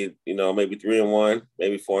could be, maybe 3 and 1,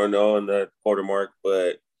 maybe 4 and 0 in the quarter mark,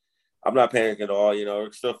 but I'm not panicking at all.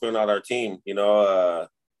 We're still filling out our team.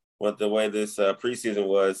 What the way this preseason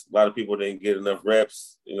was, a lot of people didn't get enough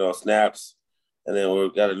reps, snaps, and then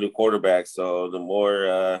we've got a new quarterback. So the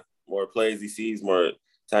more plays he sees, more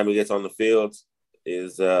time he gets on the field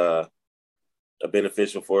is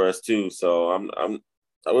beneficial for us too. So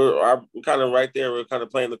we're kind of right there. We're kind of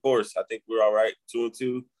playing the course. I think we're all right, 2 and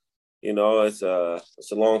 2. It's a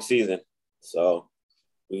long season, so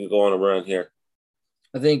we can go on a run here.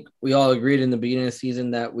 I think we all agreed in the beginning of the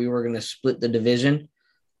season that we were going to split the division.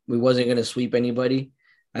 We wasn't going to sweep anybody.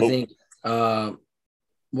 I think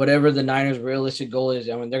whatever the Niners' realistic goal is,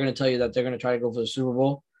 they're going to tell you that they're going to try to go for the Super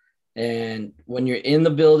Bowl. And when you're in the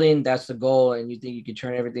building, that's the goal, and you think you can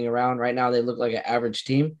turn everything around. Right now, they look like an average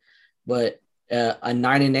team, but a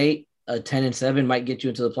 9-8, a 10-7 might get you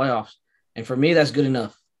into the playoffs. And for me, that's good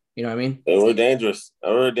enough. You know what I mean? And we're dangerous.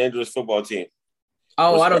 We're a dangerous football team.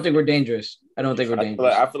 Oh, I don't think we're dangerous. I don't think we're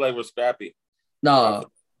dangerous. I feel like we're scrappy. No.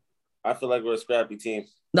 I feel like we're a scrappy team.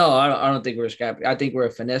 No, I don't think we're scrappy. I think we're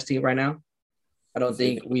a finesse team right now. I don't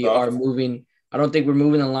think we are moving. I don't think we're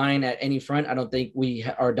moving the line at any front. I don't think we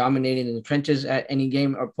are dominating in the trenches at any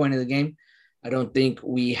game or point of the game. I don't think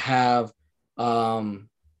we have, other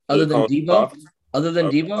than Debo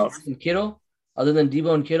and Kittle,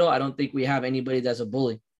 I don't think we have anybody that's a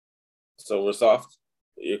bully. So we're soft.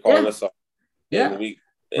 You're calling us soft. Yeah.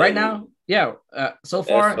 Right now, yeah. So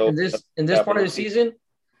far in this part of the season,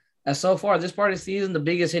 the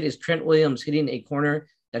biggest hit is Trent Williams hitting a corner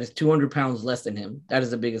that is 200 pounds less than him. That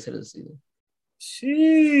is the biggest hit of the season.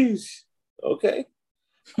 Sheesh. Okay.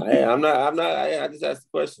 Hey, I'm not. I just asked the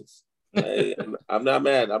questions. Hey, I'm not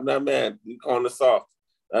mad. You calling us soft?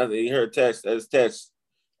 You heard Tesh. That is Tesh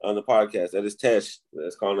on the podcast. That is Tesh.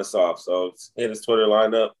 That's calling us soft. So hit his Twitter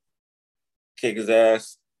lineup, kick his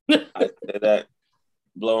ass. I say that.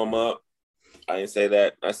 Blow him up. I didn't say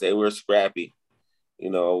that. I say we're scrappy. We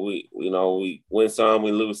win some,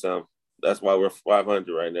 we lose some. That's why we're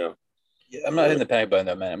 500 right now. Yeah, I'm not hitting the panic button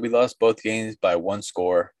though, man. We lost both games by 1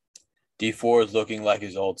 score. D4 is looking like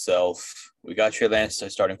his old self. We got Trey Lance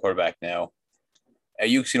starting quarterback now.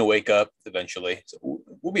 Ayuk's gonna wake up eventually, so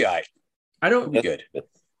we'll be all right. We'll be good.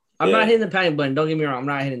 I'm not hitting the panic button. Don't get me wrong. I'm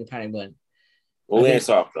not hitting the panic button. Well, we ain't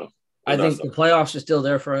soft though. I think the playoffs are still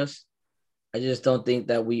there for us. I just don't think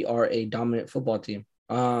that we are a dominant football team.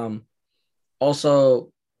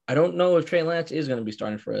 Also, I don't know if Trey Lance is going to be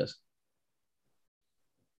starting for us.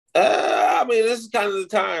 I mean, this is kind of the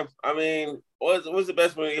time. I mean, what's the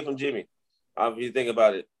best we're gonna get from Jimmy? If you think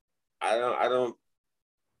about it, I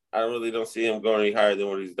really don't see him going any higher than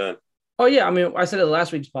what he's done. Oh yeah, I mean, I said it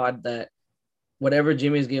last week's pod that whatever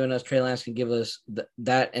Jimmy's given us, Trey Lance can give us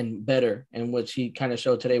that and better, and which he kind of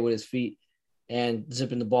showed today with his feet and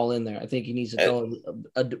zipping the ball in there. I think he needs to throw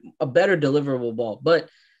a better deliverable ball. But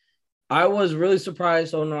I was really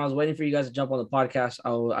surprised. So when I was waiting for you guys to jump on the podcast,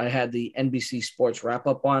 I had the NBC Sports wrap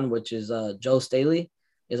up on, which is Joe Staley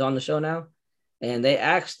is on the show now. And they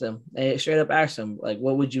straight up asked him, like,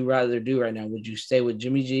 what would you rather do right now? Would you stay with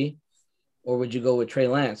Jimmy G or would you go with Trey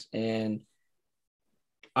Lance? And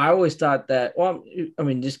I always thought that, well, I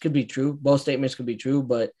mean, this could be true. Both statements could be true,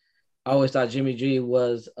 but I always thought Jimmy G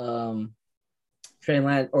was Trey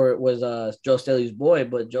Lance, or it was Joe Staley's boy,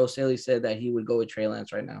 but Joe Staley said that he would go with Trey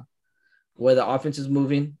Lance right now. Where the offense is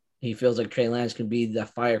moving, he feels like Trey Lance can be the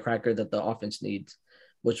firecracker that the offense needs,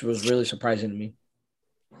 which was really surprising to me.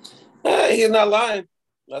 He's not lying.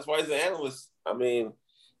 That's why he's an analyst. I mean,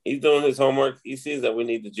 he's doing his homework. He sees that we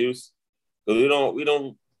need the juice. Because we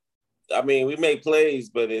don't. I mean, we make plays,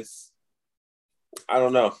 but I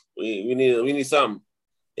don't know. We need something.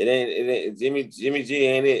 It ain't Jimmy G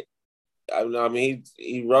ain't it. I mean,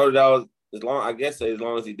 he wrote it out as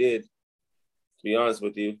long as he did. To be honest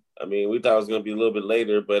with you, I mean, we thought it was going to be a little bit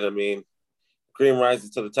later, but I mean, cream rises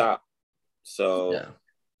to the top. So, yeah.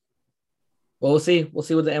 Well, we'll see. We'll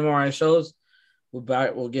see what the MRI shows.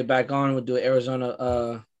 We'll get back on. We'll do an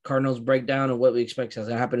Arizona Cardinals breakdown of what we expect has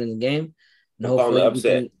to happen in the game. And hopefully,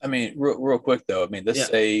 upset. I mean, real quick though. I mean, let's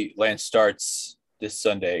say Lance starts this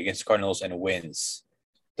Sunday against Cardinals and wins.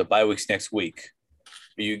 The bye week's next week.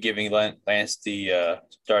 Are you giving Lance the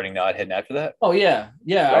starting nod heading after that? Oh yeah.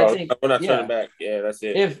 I think we're not turning back. Yeah, that's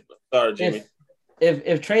it. Sorry, Jimmy.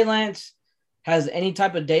 If Trey Lance has any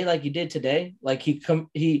type of day like he did today, like he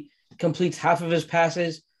completes half of his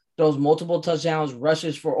passes, throws multiple touchdowns,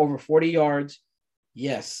 rushes for over 40 yards,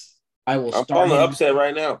 yes, I will start. I'm calling the upset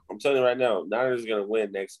right now. I'm telling you right now, Niners are going to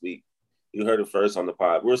win next week. You heard it first on the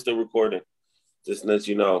pod. We're still recording. Just to let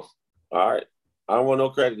you know. All right. I don't want no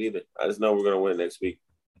credit either. I just know we're going to win next week.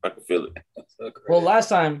 I can feel it. Well, last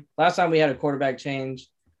time we had a quarterback change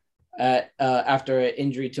after an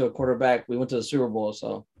injury to a quarterback. We went to the Super Bowl,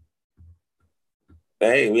 so.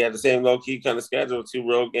 Hey, we had the same low-key kind of schedule, 2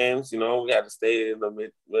 road games. You know, we had to stay in the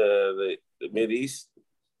Mid-East.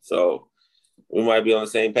 So we might be on the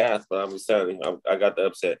same path, but I'm just telling you, I got the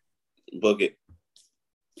upset. Book it.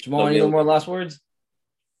 Jamal, any more last words?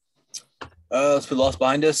 Let's put the loss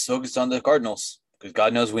behind us. Focus on the Cardinals because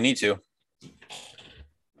God knows we need to.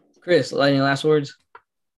 Chris, any last words?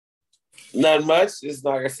 Not much. Just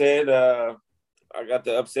like I said, I got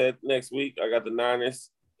the upset next week. I got the Niners.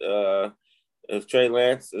 If Trey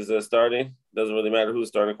Lance is starting, doesn't really matter who's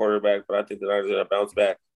starting quarterback, but I think the Niners are going to bounce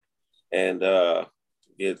back and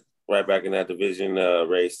get right back in that division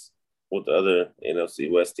race with the other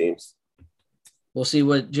NFC West teams. We'll see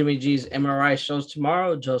what Jimmy G's MRI shows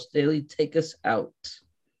tomorrow. Joe Staley, take us out.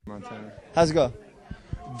 How's it go?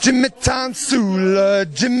 Jimmy Time Sula,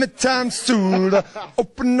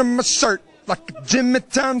 open up my shirt like a Jimmy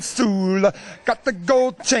Time Sula, got the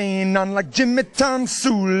gold chain on like Jimmy Time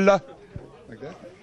Sula. Like that?